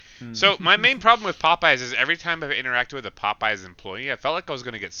So my main problem with Popeyes is every time I've interacted with a Popeyes employee, I felt like I was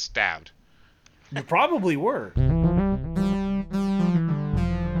going to get stabbed. You probably were.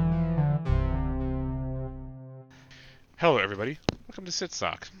 Hello, everybody. Welcome to Sit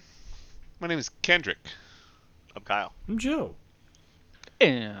Sock. My name is Kendrick. I'm Kyle. I'm Joe.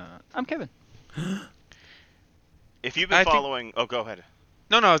 And I'm Kevin. If you've been following... Oh, go ahead.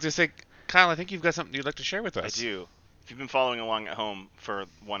 No, I was going to say, Kyle, I think you've got something you'd like to share with us. I do. If you've been following along at home for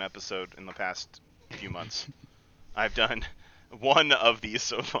one episode in the past few months, I've done one of these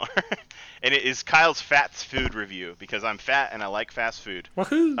so far. And it is Kyle's Fats Food Review, because I'm fat and I like fast food.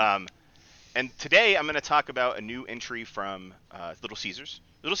 Woohoo! And today I'm going to talk about a new entry from Little Caesars.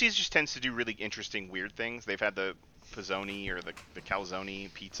 Little Caesars tends to do really interesting, weird things. They've had the Pizzoni or the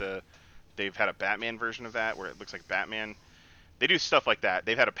calzone pizza. They've had a Batman version of that where it looks like Batman. They do stuff like that.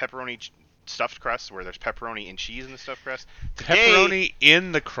 They've had a pepperoni stuffed crust where there's pepperoni and cheese in the stuffed crust. Pepperoni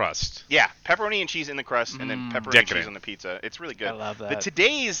in the crust. Yeah, pepperoni and cheese in the crust, and then pepperoni and cheese on the pizza. It's really good. I love that. The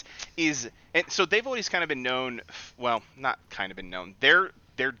today's is, and so they've always kind of been known. Well, not kind of been known. Their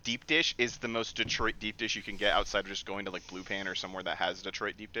deep dish is the most Detroit deep dish you can get outside of just going to like Blue Pan or somewhere that has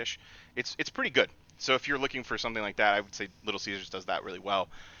Detroit deep dish. It's pretty good. So if you're looking for something like that, I would say Little Caesars does that really well.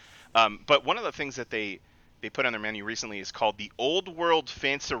 But one of the things that they put on their menu recently is called the Old World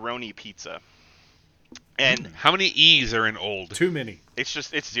Fanceroni Pizza. And how many E's are in old? Too many. It's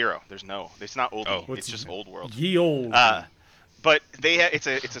zero. It's not old. Oh. It's just Old World. Ye old. But it's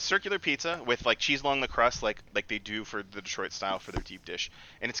a circular pizza with like cheese along the crust, like they do for the Detroit style for their deep dish,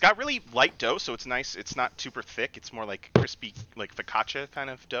 and it's got really light dough, so it's nice. It's not super thick. It's more like crispy, like focaccia kind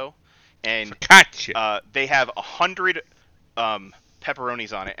of dough. And Focaccia. They have 100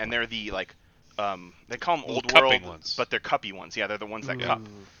 pepperonis on it, and they're the like they call them Old World ones. but they're cuppy ones. Yeah, they're the ones that cup.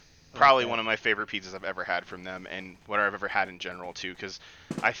 Probably one of my favorite pizzas I've ever had from them, and what I've ever had in general too, because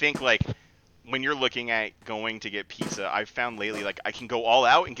I think like when you're looking at going to get pizza, I've found lately like I can go all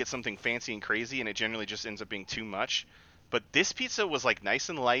out and get something fancy and crazy, and it generally just ends up being too much. But this pizza was like nice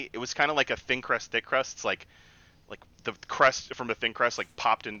and light. It was kind of like a thin crust, thick crust. It's like the crust from a thin crust like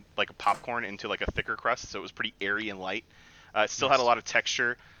popped in like a popcorn into like a thicker crust, so it was pretty airy and light. It still had a lot of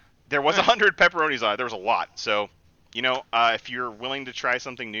texture. There was 100 pepperonis on it. There was a lot. So, you know, if you're willing to try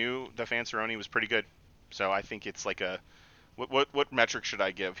something new, the Fanceroni was pretty good. So I think it's like a what metric should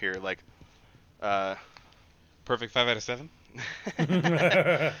I give here? Like Perfect 5 out of 7.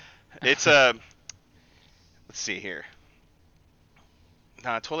 It's let's see here.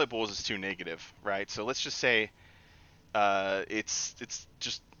 Toilet bowls is too negative, right? So let's just say it's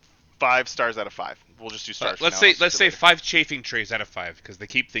just 5 stars out of 5. We'll just do stars. Let's say 5 chafing trays out of 5 because they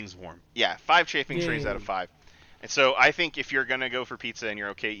keep things warm. Yeah, 5 chafing trays out of 5. And so I think if you're gonna go for pizza and you're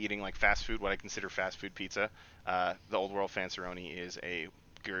okay eating like fast food, what I consider fast food pizza, the Old World Fanceroni is a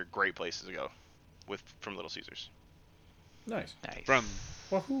great place to go from Little Caesars. Nice. From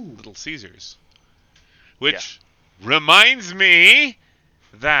Woohoo. Little Caesars. Which reminds me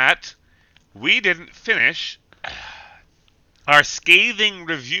that we didn't finish our scathing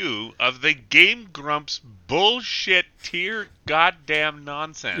review of the Game Grumps bullshit tier goddamn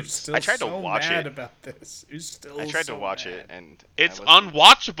nonsense. You're still I tried to so watch mad it. about this. You're still I tried so to watch mad. it and it's I wasn't-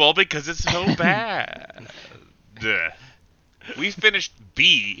 unwatchable because it's so bad. We finished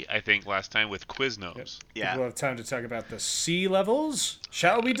B, I think, last time with Quiznos. Yeah. We'll have time to talk about the sea levels.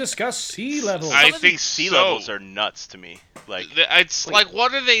 Shall we discuss sea levels? I Some of think these sea so. levels are nuts to me. Like It's like,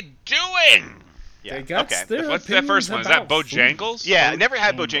 what are they doing? yeah. They got Okay. their What's that first one? Is that opinions about food. Bojangles? Yeah, I never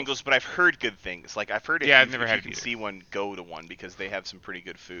had Bojangles, but I've heard good things. Like I've heard if Yeah, you, I've never if had you it can either. see one, go to one because they have some pretty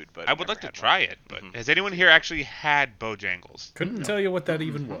good food. But I I've would never like to had try one. it, but has anyone here actually had Bojangles? Couldn't tell you what that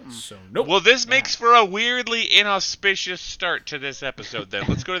even was. So nope. Well, this makes for a weirdly inauspicious start to this episode, then.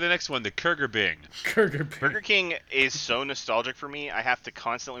 Let's go to the next one, the Kurger Bing. Burger King is so nostalgic for me. I have to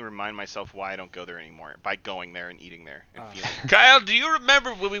constantly remind myself why I don't go there anymore by going there and eating there and feeling. Kyle, do you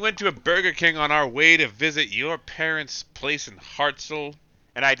remember when we went to a Burger King on our way to visit your parents' place in Hartselle?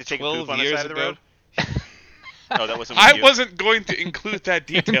 And I had to take a 12 poop on the years side of the ago? road. No, that wasn't. With I you. wasn't going to include that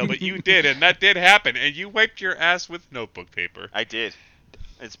detail, but you did, and that did happen. And you wiped your ass with notebook paper. I did.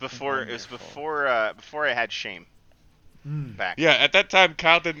 It's before. It was before I had shame. Back. Yeah, at that time,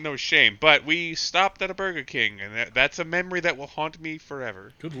 Kyle didn't know shame, but we stopped at a Burger King, and that's a memory that will haunt me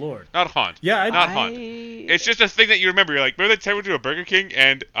forever. Good lord. Not haunt. Yeah, Not haunt. It's just a thing that you remember. You're like, remember that time we went to a Burger King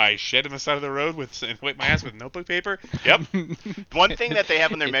and I shed on the side of the road and wiped my ass with notebook paper? Yep. One thing that they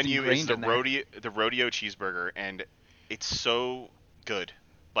have on their It's menu is ingrained in there. the rodeo cheeseburger, and it's so good.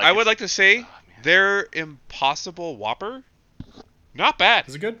 Like, I would like to say their Impossible Whopper, not bad,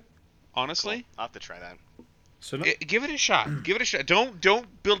 Is it good? honestly. Cool. I'll have to try that. So no, Give it a shot. Give it a shot. Don't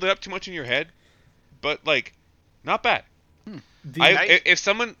build it up too much in your head, but like, not bad. If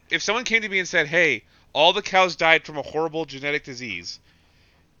someone came to me and said, "Hey, all the cows died from a horrible genetic disease.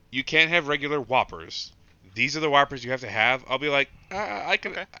 You can't have regular Whoppers. These are the Whoppers you have to have." I'll be like, I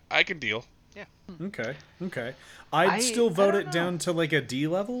can deal. Okay. I'd still vote it down to like a D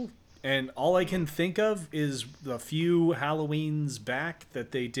level, and all I can think of is the few Halloweens back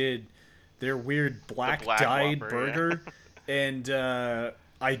that they did their weird black dyed Whopper, burger, and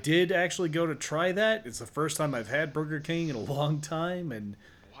I did actually go to try that. It's the first time I've had Burger King in a long time, and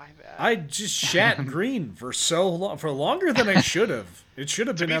Why that? I just shat green for so long, for longer than I should have. It should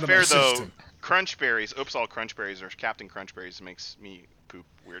have To been be out of fair my though, system. Crunch Berries, Oops All Crunch Berries or Captain Crunch Berries makes me poop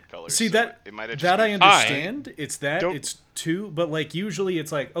weird colors. See so that it might have just that I been- understand. It's that Don't- it's two, but like usually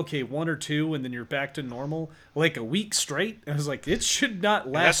it's like okay, one or two, and then you're back to normal. Like a week straight, I was like, it should not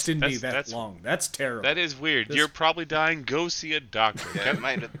last in me that that's- long. That's terrible. That is weird. This- You're probably dying. Go see a doctor. Yeah, it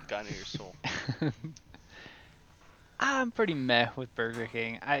might have gone to your soul. I'm pretty meh with Burger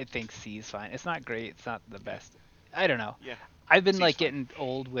King. I think C is fine. It's not great. It's not the best. I don't know. Yeah. I've been C's like fine. getting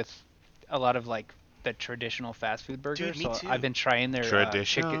old with a lot of like the traditional fast food burgers. me so too. I've been trying their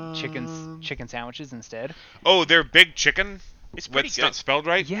Tradition. chicken sandwiches instead. Oh, they're big chicken. It's pretty What's good. not spelled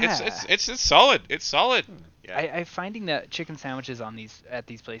right. Yeah. It's solid. It's solid. Yeah. I'm finding that chicken sandwiches at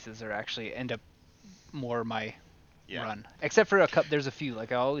these places are actually end up more my Yeah. run. Except for a cup. There's a few.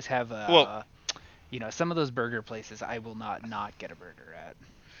 Like I always have Well- some of those burger places I will not get a burger at.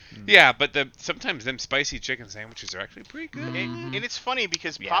 Yeah, but sometimes them spicy chicken sandwiches are actually pretty good. And it's funny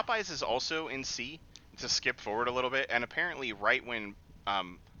because Yeah. Popeyes is also in C. To skip forward a little bit, and apparently right when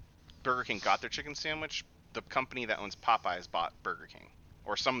Burger King got their chicken sandwich, the company that owns Popeyes bought Burger King,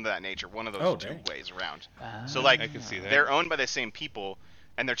 or some of that nature. One of those Oh, two dang. ways around. Ah. So like I can see that. they're owned by the same people,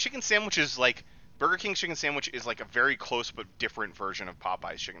 and their chicken sandwich is like Burger King's chicken sandwich is like a very close but different version of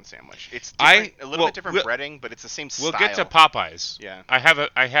Popeye's chicken sandwich. It's different, a little bit different breading, but it's the same style. We'll get to Popeyes. Yeah.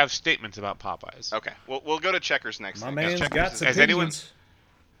 I have statements about Popeyes. Okay, we'll go to Checkers next. My then, 'cause man's Checkers got is- some Has anyone- opinions.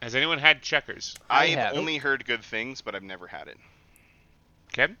 Has anyone had Checkers? I I've have. only heard good things, but I've never had it.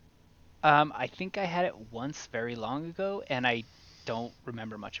 Kevin? I think I had it once very long ago, and I don't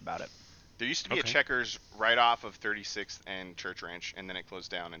remember much about it. There used to be a Okay. Checkers right off of 36th and Church Ranch, and then it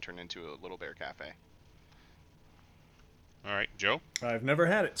closed down and turned into a Little Bear Cafe. All right, Joe. I've never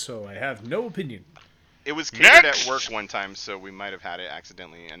had it, so I have no opinion. It was catered Next! at work one time, so we might have had it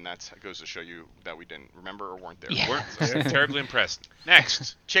accidentally, and that goes to show you that we didn't remember or weren't there. Yeah. We're terribly impressed.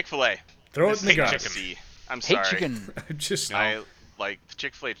 Next. Chick-fil-A. Throw it in the Hate garbage. chicken. C. I'm Hate sorry. chicken. I'm just. I like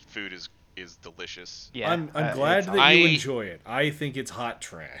Chick-fil-A food is delicious. Yeah. I'm uh, glad it's that I- you enjoy it. I think it's hot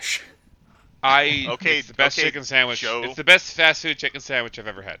trash. Okay, It's the best okay, chicken sandwich. Joe. It's the best fast food chicken sandwich I've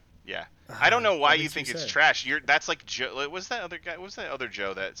ever had. Yeah. I don't know why That you makes me think it's sad. trash. That's like Joe. Was that other guy? Was that other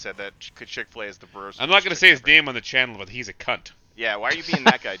Joe that said that Chick-fil-A is the worst? I'm not going to say his ever? name on the channel, but he's a cunt. Yeah. Why are you being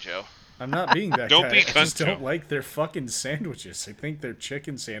that guy, Joe? I'm not being that Don't guy. be I just cunt, don't Joe. like their fucking sandwiches. I think their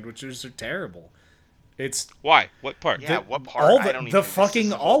chicken sandwiches are terrible. It's Why? What part? Yeah. the- What part? all I the, don't the even- fucking this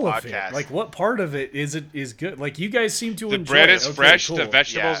is a whole all of it. podcast. Like what part of it is good? Like you guys seem to The enjoy bread it. is Okay, fresh. cool. The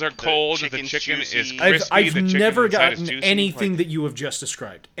vegetables Yeah, are the cold. The chicken's chicken is juicy. crispy. I've the chicken never inside is gotten juicy. anything Like, that you have just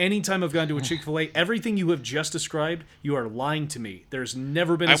described. Anytime I've gone to a Chick-fil-A, everything you have just described, you are lying to me. There's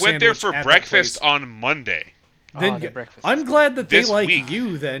never been a I went there sandwich for at that breakfast place. on Monday. Then their breakfast I'm is glad that they This like week.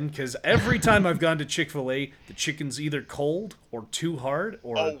 you then, because every time I've gone to Chick-fil-A, the chicken's either cold or too hard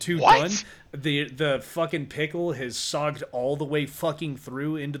or Oh, too what? done. The fucking pickle has sogged all the way fucking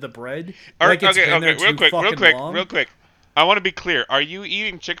through into the bread. All right, Like it's okay, been there real too quick, fucking long. real quick. I want to be clear. Are you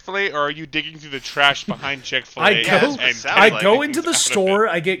eating Chick-fil-A or are you digging through the trash behind Chick-fil-A? I Yeah, go, that's what it sounds I like. go into the Out of it? store.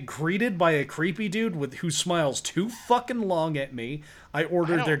 I get greeted by a creepy dude who smiles too fucking long at me. I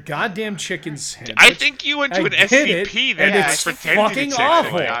order don't- their goddamn chicken sandwich. I think you went to I an get SVP it, that and Yeah, it's pretended fucking to awful.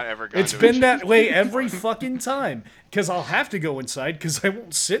 Chick-fil-A. Not ever gone It's to a been that Chick-fil-A way before. every fucking time. Because I'll have to go inside because I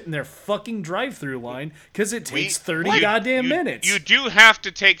won't sit in their fucking drive-through line because it takes 30 You- goddamn you- minutes. You do have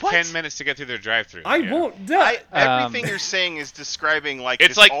to take What? 10 minutes to get through their drive-through. I yeah. won't. Everything you're saying is describing like It's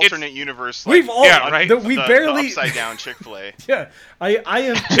this like- it's- alternate universe. We've like, all. Yeah, right. We the barely. upside down Chick-fil-A. Yeah, I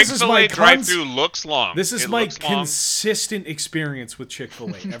am. This is my Chick-fil-A drive-through looks long. This is It my looks long. consistent experience with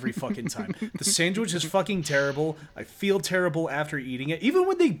Chick-fil-A every fucking time. The sandwich is fucking terrible. I feel terrible after eating it, even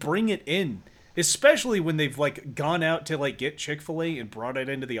when they bring it in. Especially when they've like gone out to like get Chick-fil-A and brought it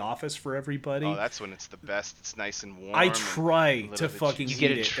into the office for everybody. Oh, that's when it's the best. It's nice and warm. I and try a little to bit fucking juicy.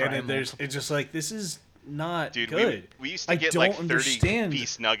 You eat get to it, try and then there's multiple. it's just like this is not Dude, good. we used to get like 30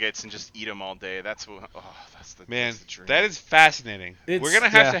 piece nuggets and just eat them all day. That's the dream. That is fascinating. We're gonna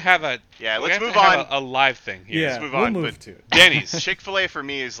have to have a let's move on. A live thing here. Yeah, let's move on. We'll move to it. Denny's. Chick-fil-A for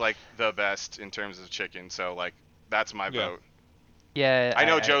me is like the best in terms of chicken, so like that's my vote. Yeah, I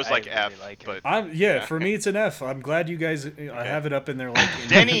know Joe's like really F, like but for me it's an F. I'm glad you guys. I have it up in there like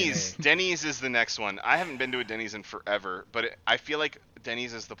Denny's. Denny's is the next one. I haven't been to a Denny's in forever, but I feel like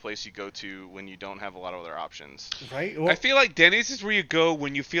Denny's is the place you go to when you don't have a lot of other options. Right. Well, I feel like Denny's is where you go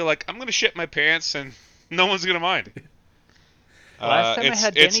when you feel like I'm gonna shit my pants and no one's gonna mind. Last time I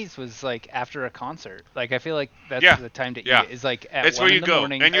had Denny's was like after a concert. Like I feel like that's the time to eat. Is like at it's 1 where you in the go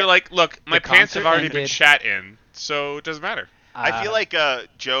morning. and you're like, look, my pants have already been ended. shat in, so it doesn't matter. I feel like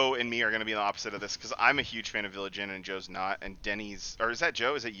Joe and me are going to be the opposite of this because I'm a huge fan of Village Inn and Joe's not. And Denny's, or is that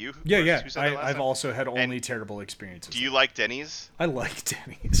Joe? Is it you? Yeah. Who said that last I've time? also had only terrible experiences. Do you like Denny's? I like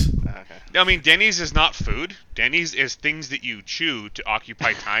Denny's. Okay. I mean, Denny's is not food. Denny's is things that you chew to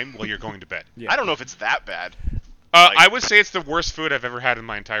occupy time while you're going to bed. Yeah. I don't know if it's that bad. I would say it's the worst food I've ever had in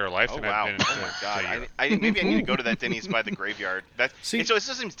my entire life. Oh, and wow. I've been Oh, my God. Maybe I need to go to that Denny's by the graveyard. So it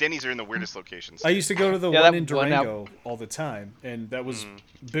just seems Denny's are in the weirdest locations. I used to go to the one in Durango all the time, and that was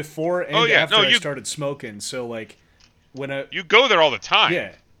before and after I started smoking. So, like, when you go there all the time.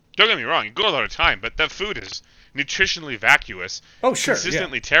 Yeah. Don't get me wrong. You go there all the time, but that food is nutritionally vacuous. Oh, sure.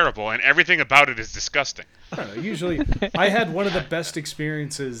 Consistently terrible, and everything about it is disgusting. I don't know. Usually, I had one of the best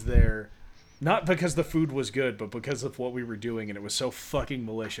experiences there. Not because the food was good, but because of what we were doing, and it was so fucking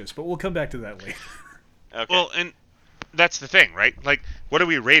malicious. But we'll come back to that later. Okay. Well, and that's the thing, right? Like, what are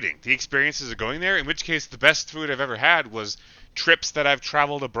we rating? The experiences of going there? In which case, the best food I've ever had was trips that I've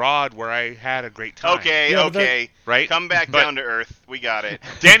traveled abroad where I had a great time. Okay. Right? Come back down to earth. We got it.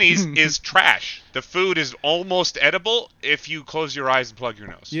 Denny's is trash. The food is almost edible if you close your eyes and plug your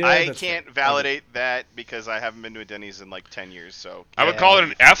nose. Yeah, I can't validate that because I haven't been to a Denny's in like 10 years. So I would call it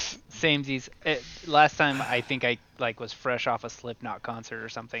an F. Samesies. Last time I think I was fresh off a Slipknot concert or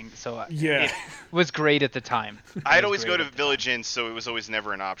something, so it was great at the time. I'd always go to Village Inn, so it was always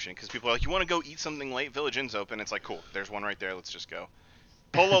never an option because people are like, "You want to go eat something late? Village Inn's open." It's like, cool. There's one right there. Let's just go.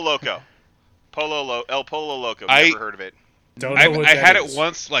 Polo Loco. El Polo Loco. Never heard of it. Don't know what I that had is. it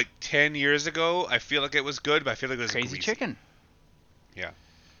once like 10 years ago. I feel like it was good, but I feel like it was Crazy greasy. chicken. Yeah.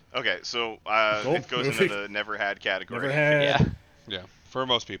 Okay, so it goes into the never had category. Never had. Yeah. For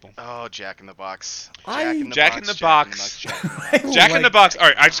most people. Oh, Jack in the Box. Jack in the Box. Jack in the Box. All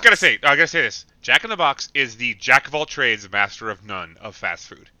right, I just gotta say this. Jack in the Box is the jack of all trades, master of none of fast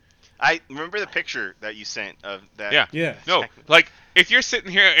food. I remember the picture that you sent of that. Yeah. No, like if you're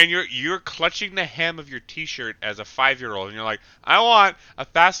sitting here and you're clutching the hem of your T-shirt as a 5-year-old, and you're like, I want a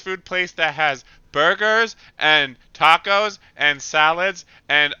fast food place that has burgers and tacos and salads,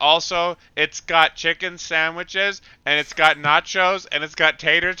 and also it's got chicken sandwiches and it's got nachos and it's got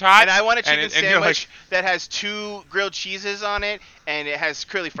tater tots. And I want a chicken sandwich like, that has 2 grilled cheeses on it and it has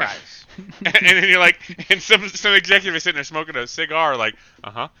curly fries. and then you're like, and some executive is sitting there smoking a cigar, like,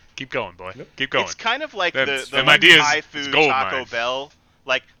 keep going, boy, keep going. It's kind of like the high food Taco Bell.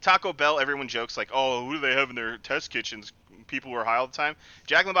 Like Taco Bell, everyone jokes like, oh, who do they have in their test kitchens? People who are high all the time.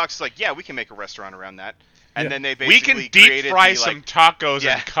 Jack in the Box is like, yeah, we can make a restaurant around that. And then they basically we can deep fry some tacos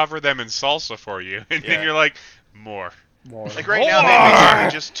and cover them in salsa for you. And then you're like, more. Like right now, they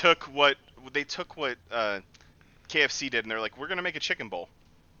basically just took what KFC did, and they're like, we're gonna make a chicken bowl.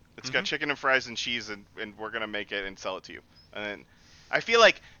 It's got chicken and fries and cheese, and we're gonna make it and sell it to you. And then I feel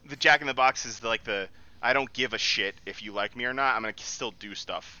like the Jack in the Box is like the I don't give a shit if you like me or not. I'm gonna still do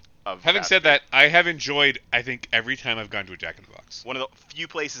stuff. Having said that, I have enjoyed, I think, every time I've gone to a Jack in the Box. One of the few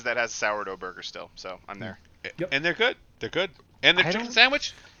places that has a sourdough burger still, so I'm there. Yep. And they're good. They're good. And the chicken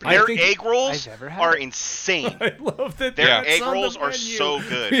sandwich? Their egg rolls are insane. I love that. Their egg rolls are so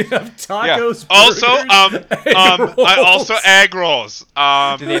good. We have tacos. Yeah. Also, I also egg rolls.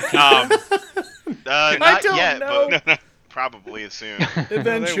 Do they have not yet, but probably soon.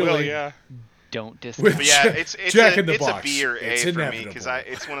 Eventually, will, yeah. Don't diss. But yeah, it's Jack in the it's Box. a B or A It's for me inevitable. because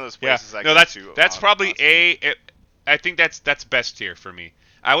it's one of those places I go to. That's probably A. I think that's best tier for me.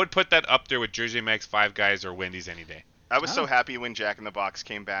 I would put that up there with Jersey Mike's, Five Guys, or Wendy's any day. I was so happy when Jack in the Box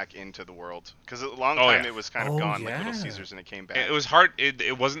came back into the world because a long time it was kind of gone, like Little Caesars, and it came back. It was hard.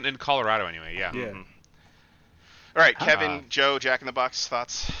 It wasn't in Colorado anyway. Yeah. Yeah. Mm-hmm. All right, Kevin, Joe, Jack in the Box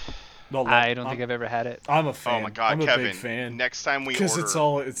thoughts. No, I don't think I've ever had it. I'm a fan. Oh my God, I'm a Kevin! big fan. Next time we because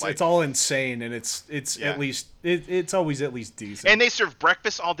order, it's all insane and it's at least it's always at least decent. And they serve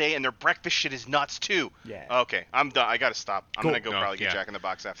breakfast all day, and their breakfast shit is nuts too. Yeah. Okay, I'm done. I gotta stop. I'm gonna go probably get Jack in the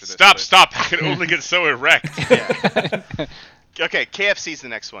Box after this. Stop! I can only get so erect. Okay, KFC's the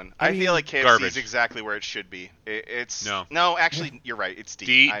next one. I feel like KFC is exactly where it should be. It's no, actually, you're right. It's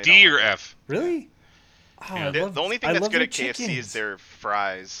D. D or F. Really? Oh, Yeah. The only thing that's good at KFC is their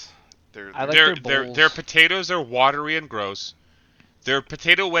fries. Their potatoes are watery and gross. Their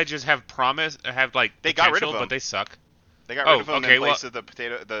potato wedges have they got rid of them, but they suck. They got rid of them in place of the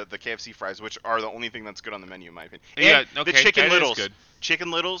KFC fries, which are the only thing that's good on the menu in my opinion. And the Chicken Littles. Good.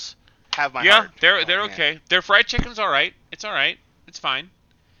 Chicken Littles have my heart. Yeah, they're okay. Their fried chicken's all right. It's all right. It's fine.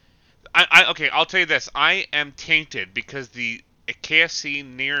 I'll tell you this. I am tainted because a KFC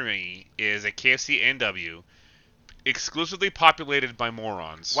near me is a KFC NW, exclusively populated by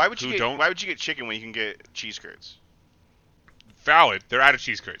morons. Why would you get chicken when you can get cheese curds? Valid. They're out of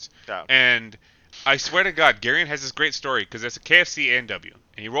cheese curds. Oh. And I swear to God, Garion has this great story because it's a KFC NW,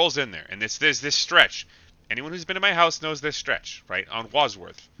 and he rolls in there, and there's this stretch. Anyone who's been to my house knows this stretch, right, on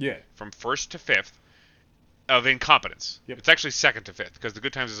Wadsworth. Yeah. From 1st to 5th of incompetence. Yep. It's actually 2nd to 5th because the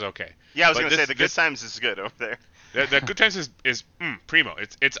Good Times is okay. Yeah, I was going to say the Good Times is good over there. The Good Times is primo.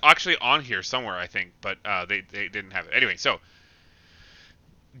 It's actually on here somewhere, I think, but they didn't have it. Anyway, so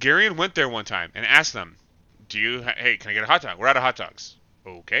Garion went there one time and asked them, hey, can I get a hot dog? We're out of hot dogs.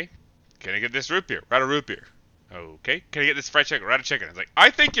 Okay. Can I get this root beer? We're out of root beer. Okay. Can I get this fried chicken? We're out of chicken. I was like, I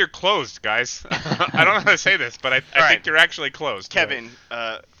think you're closed, guys. I don't know how to say this, but I think you're actually closed. Kevin,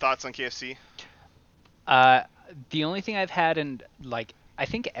 thoughts on KFC? The only thing I've had I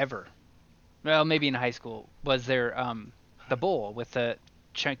think ever, well, maybe in high school, was their the bowl with the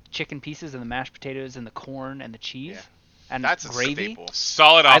chicken pieces and the mashed potatoes and the corn and the cheese. Yeah. And that's gravy.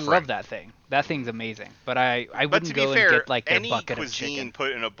 Solid offering. I love that thing. That thing's amazing. But I wouldn't go and get their bucket of chicken. Any cuisine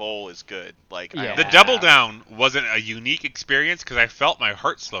put in a bowl is good. The Double Down wasn't a unique experience because I felt my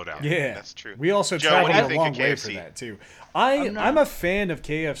heart slow down. Yeah, that's true. We also traveled a long way for that too. I'm a fan of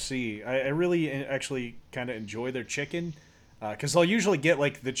KFC. I really actually kind of enjoy their chicken because I'll usually get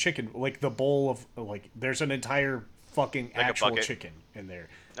the chicken, the bowl of there's an entire fucking actual chicken in there.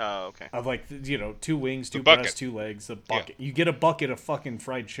 Oh, okay. Of 2 wings, 2 breasts, 2 legs, the bucket. Yeah. You get a bucket of fucking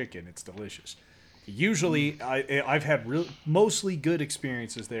fried chicken. It's delicious. Usually, I've had mostly good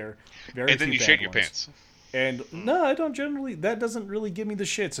experiences there. And then you shit your pants. And no, I don't generally. That doesn't really give me the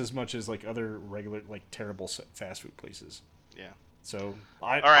shits as much as other regular terrible fast food places. Yeah. So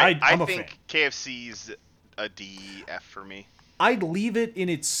I I'm think KFC's a DF for me. I'd leave it in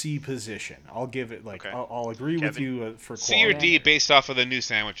its C position. I'll give it okay. I'll agree Kevin. with you for quality. C or D based off of the new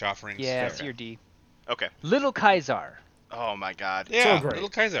sandwich offerings. Yeah, C or D. Okay. Little Kaiser. Oh my God. Yeah, so great. Little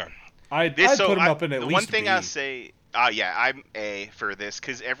Kaiser. I'd put him up in at least the one thing B. I'll say, I'm A for this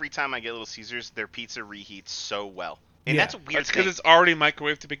because every time I get Little Caesars, their pizza reheats so well. And that's a weird thing. It's because it's already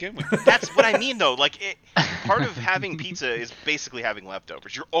microwaved to begin with. That's what I mean, though. Part of having pizza is basically having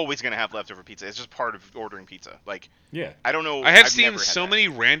leftovers. You're always going to have leftover pizza. It's just part of ordering pizza. I don't know. I've seen so many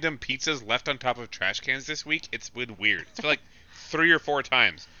random pizzas left on top of trash cans this week. It's been weird. It's been 3 or 4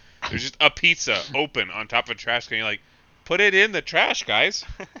 times. There's just a pizza open on top of a trash can. You're like, put it in the trash, guys.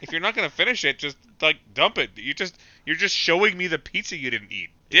 If you're not going to finish it, just dump it. You're just showing me the pizza you didn't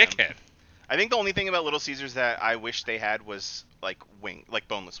eat, dickhead. Yeah. I think the only thing about Little Caesars that I wish they had was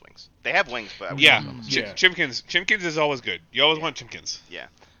boneless wings. They have wings, but Chimkins. Chimkins is always good. You always want Chimkins. Yeah.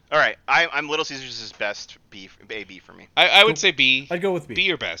 All right, I'm Little Caesars is best B for me. I would say B. I'd go with B. B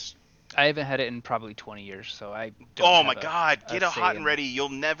or best. I haven't had it in probably 20 years, so I don't Oh my God! Get a hot and ready. You'll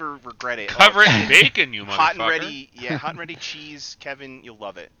never regret it. Cover it in bacon, you motherfucker. Hot and ready, hot and ready cheese, Kevin. You'll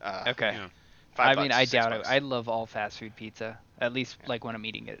love it. Okay. Yeah. I mean, I doubt it. I love all fast food pizza. At least when I'm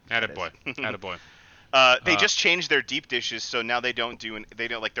eating it. Attaboy. They just changed their deep dishes, so now they don't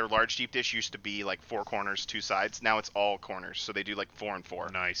their large deep dish used to be 4 corners, 2 sides. Now it's all corners, so they do 4 and 4.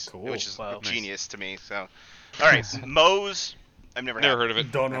 Nice, cool. Which is genius to me. So, all right, Moe's. I've never heard of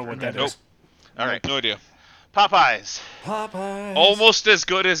it. Don't know what that is. All right, no idea. Popeyes. Almost as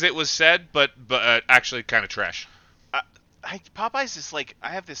good as it was said, but actually kind of trash. Popeyes is I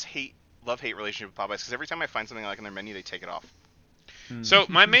have this love-hate relationship with Popeyes because every time I find something on their menu, they take it off. So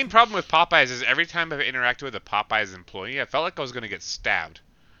my main problem with Popeyes is every time I've interacted with a Popeyes employee, I felt like I was going to get stabbed.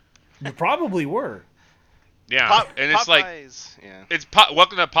 You probably were. Yeah, and it's Popeyes, it's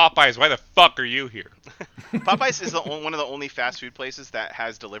welcome to Popeyes. Why the fuck are you here? Popeyes is one of the only fast food places that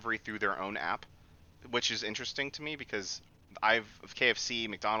has delivery through their own app, which is interesting to me because KFC,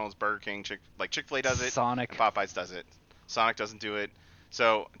 McDonald's, Burger King, Chick-fil-A does it. Sonic. And Popeyes does it. Sonic doesn't do it.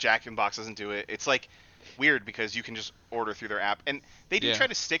 So Jack in the Box doesn't do it. It's weird because you can just order through their app, and they do try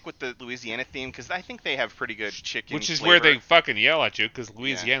to stick with the Louisiana theme because I think they have pretty good chicken. Which is flavor. where they fucking yell at you because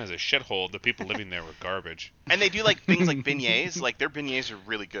Louisiana's a shithole. The people living there were garbage. And they do like things like beignets. Like their beignets are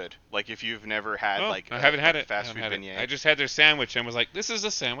really good. Like if you've never had I haven't had it. fast food beignet. I just had their sandwich and was like, this is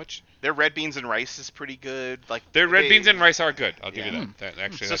a sandwich. Their red beans and rice is pretty good. Like their red beans and rice are good. I'll give you that.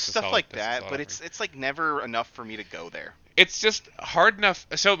 Actually, so that's stuff solid, like that's that, but it's like never enough for me to go there. It's just hard enough.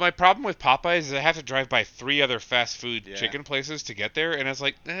 So my problem with Popeyes is I have to drive by 3 other fast food chicken places to get there, and it's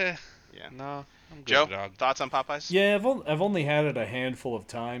like, no, I'm good, Joe, dog. thoughts on Popeyes? Yeah, I've only had it a handful of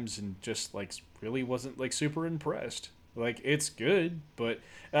times and just like really wasn't like super impressed. Like it's good, but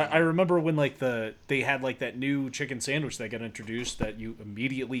I remember when like they had like that new chicken sandwich that got introduced that you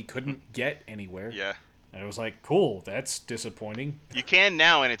immediately couldn't get anywhere. Yeah. And I was like, cool, that's disappointing. You can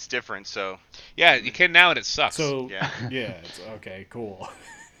now, and it's different. So Yeah, you can now, and it sucks. So Yeah. it's okay, cool.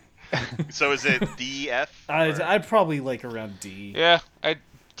 so is it D F? I'd probably like around D. yeah, I'd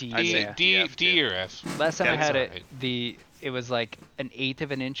D. I'd say D, F, D or F. Last time I That's had it, alright. it was like 1/8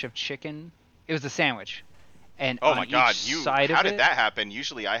 of an inch of chicken. It was a sandwich, and Oh on my God! each side How of did it, that happen?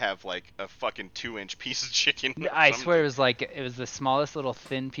 Usually I have like a fucking 2-inch piece of chicken. or I something. swear it was the smallest little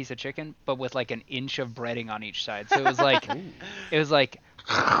thin piece of chicken, but with like 1 inch of breading on each side. So it was like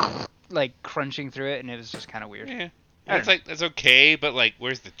like crunching through it, and it was just kind of weird. Yeah, I it's don't like that's okay, but like,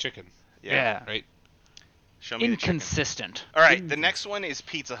 where's the chicken? Yeah. Right. Show me the chicken. Inconsistent. All right, the next one is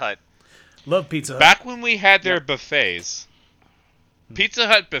Pizza Hut. Love Pizza Hut. Back when we had their buffets, Pizza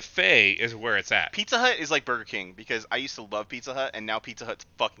Hut buffet is where it's at. Pizza Hut is like Burger King because I used to love Pizza Hut, and now Pizza Hut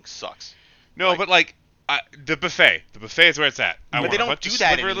fucking sucks. No, but like the buffet is where it's at. I But want they a don't bunch do of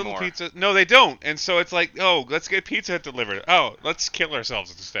that sliver little anymore. pizza. No, they don't. And so it's like, oh, let's get Pizza Hut delivered. Oh, let's kill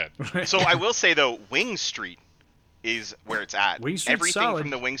ourselves instead. So I will say though, Wing Street is where it's at. Wing Street's Everything solid. from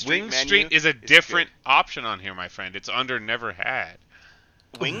the Wing Street Wing menu Street is a different good. option on here, my friend. It's under never had.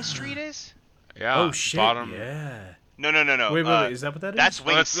 Wing Street is? Yeah. Oh shit! Bottom. Yeah. No. Wait, is that what that is? That's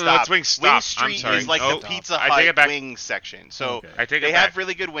Wing that's Stop. Wing Stop. Wing I'm Street sorry. is like Oh, the Pizza I take it Hut back. wing section. So Okay. I take it they back. have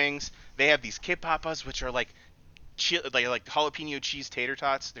really good wings. They have these Kid Papas, which are like like jalapeno cheese tater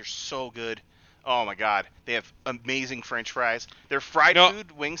tots. They're so good. Oh my god, they have amazing French fries. Their fried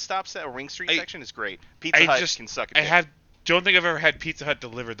food Wing Stop set or Wing Street section is great. Pizza Hut can suck a dick. Don't think I've ever had Pizza Hut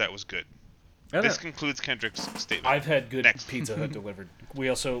delivered that was good. I This don't- concludes Kendrick's statement. I've had good Next. Pizza Hut delivered. We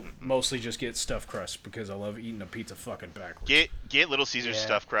also mostly just get stuffed crust because I love eating a pizza fucking backwards. Get Little Caesars Yeah.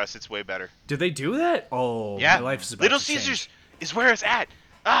 stuffed crust. It's way better. Did they do that? Oh, Yeah, my life is about Little to change. Caesars is where it's at.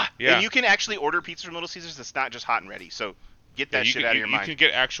 Yeah. And you can actually order pizza from Little Caesars that's not just hot and ready. So get that you shit can, out of you, your you mind. can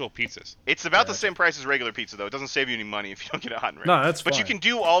get actual pizzas. It's about the same price as regular pizza, though. It doesn't save you any money if you don't get it hot and ready. No, that's But you fine. can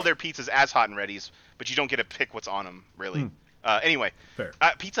do all their pizzas as hot and readies, but you don't get to pick what's on them, really. Anyway, Fair.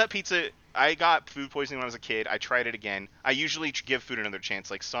 Pizza. I got food poisoning when I was a kid. I tried it again. I usually give food another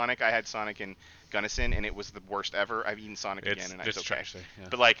chance. Like Sonic, I had Sonic and Gunnison, and it was the worst ever. I've eaten Sonic again, and it's okay. trash. Yeah.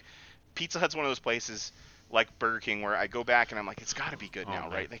 But like, Pizza Hut's one of those places, like Burger King, where I go back and I'm like, it's got to be good now,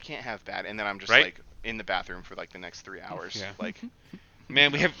 man. right? They can't have bad. And then I'm just Right? like in the bathroom for like the next 3 hours. Yeah. Like,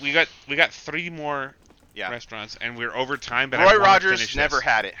 Man, we got 3 more yeah. restaurants, and we're over time. But I Roy wanna Rogers finish never this.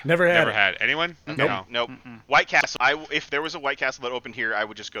 had it. Never had Never it. had anyone. No. Nope. White Castle. If there was a White Castle that opened here, I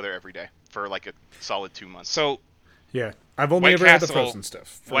would just go there every day for like a solid 2 months. So Yeah, I've only White ever had the Castle- frozen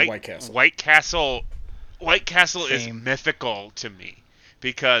stuff for White Castle. White Castle is Same. mythical to me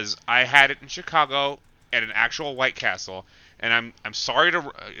because I had it in Chicago at an actual White Castle, and I'm sorry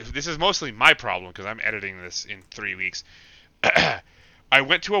to. This is mostly my problem because I'm editing this in 3 weeks. I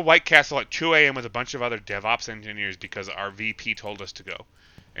went to a White Castle at 2 a.m. with a bunch of other DevOps engineers because our VP told us to go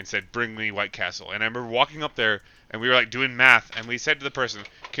and said, bring me White Castle. And I remember walking up there, and we were like doing math, and we said to the person,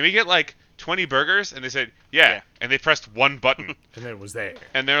 can we get like 20 burgers? And they said, yeah. And they pressed one button. And it was there.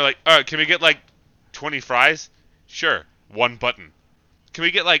 And they're like, can we get like 20 fries? Sure, one button. Can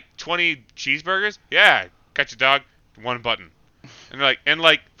we get like 20 cheeseburgers? Yeah, got you, dog. One button. And they're like, and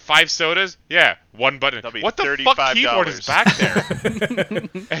like 5 sodas? Yeah, one button. That'll be What the fuck $35. keyboard is back there?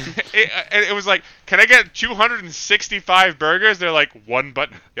 and it was like, can I get 265 burgers? They're like, one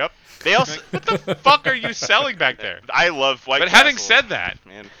button. Yep. They also. What the fuck are you selling back there? I love White But Castle. having said that,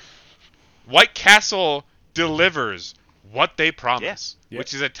 Man. White Castle delivers what they promise, Yeah.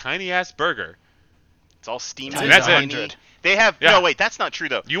 which is a tiny ass burger. It's all steamed. And that's it. 100. They have Yeah. no wait, that's not true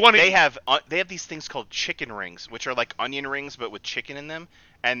though. You wanna- They have these things called chicken rings, which are like onion rings but with chicken in them,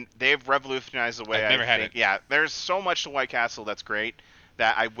 and they've revolutionized the way I've never I had think. it. Yeah, there's so much to White Castle that's great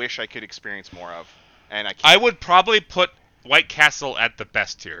that I wish I could experience more of, and I can't. I would probably put White Castle at the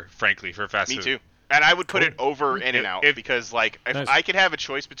best tier, frankly, for fast Me food. too. And I would put it over In-N-Out because, like, if I could have a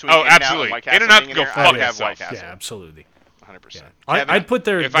choice between Oh, In-N-Out absolutely. and White Castle, In-N-Out being can go in there, fuck I would have itself. White Castle. Yeah, absolutely. 100%. Yeah. Kevin? I'd put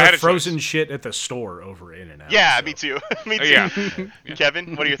their If I had a frozen choice. shit at the store over In-N-Out. Yeah, so. me too. Me too. Yeah.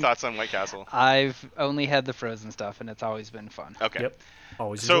 Kevin, what are your thoughts on White Castle? I've only had the frozen stuff, and it's always been fun. Okay. Yep.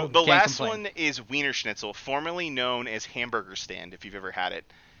 Always So enjoyed the it. last complain. one is Wiener Schnitzel, formerly known as Hamburger Stand, if you've ever had it.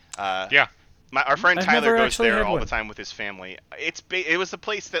 Yeah. Our friend I've Tyler never goes actually there had all one. the time with his family. It was a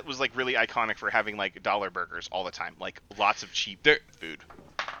place that was like really iconic for having like dollar burgers all the time, like lots of cheap food.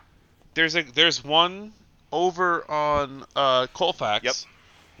 There's one over on Colfax. Yep.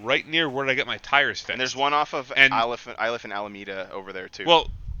 Right near where I get my tires fixed. And there's one off of Aleph and Alameda over there too. Well,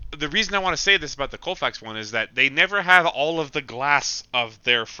 the reason I want to say this about the Colfax one is that they never have all of the glass of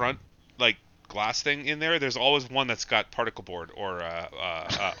their front, like, glass thing in there. There's always one that's got particle board or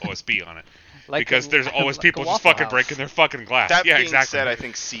OSB on it. Because there's always people just fucking breaking their fucking glass. That yeah, being exactly. said, I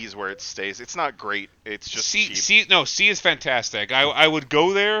think C is where it stays. It's not great. It's just cheap. C is fantastic. I would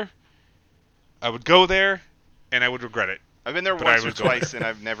go there. And I would regret it. I've been there once or twice, and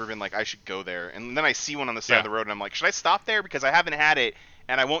I've never been like, I should go there. And then I see one on the side of the road, and I'm like, should I stop there? Because I haven't had it,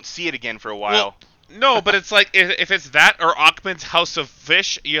 and I won't see it again for a while. Well, no, but it's like, if it's that or Achman's House of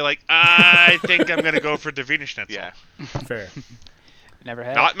Fish, you're like, I think I'm going to go for the Wiener Schnitzel. Yeah. Fair. Never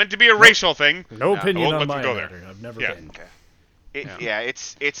had. Not meant to be a racial thing. No opinion I won't on let my you go there. matter. I've never Yeah. been. Okay.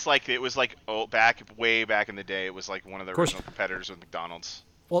 It's like it was like way back in the day. It was like one of the original competitors with McDonald's.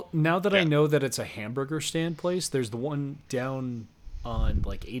 Well, now that I know that it's a hamburger stand place, there's the one down on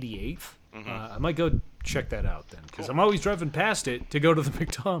like 88th. I might go check that out then, because I'm always driving past it to go to the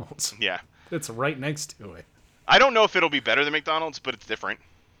McDonald's. Yeah. It's right next to it. I don't know if it'll be better than McDonald's, but it's different.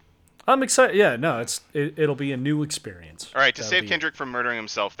 I'm excited. Yeah, no, it'll be a new experience. All right, to save Kendrick from murdering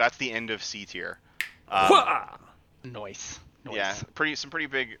himself, that's the end of C tier. Nice. Yeah, some pretty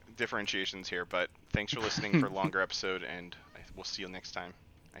big differentiations here, but thanks for listening for a longer episode, and we'll see you next time.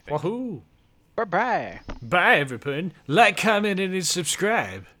 I think. Wahoo! Bye-bye. Bye, everyone. Like, comment, and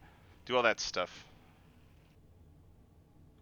subscribe. Do all that stuff.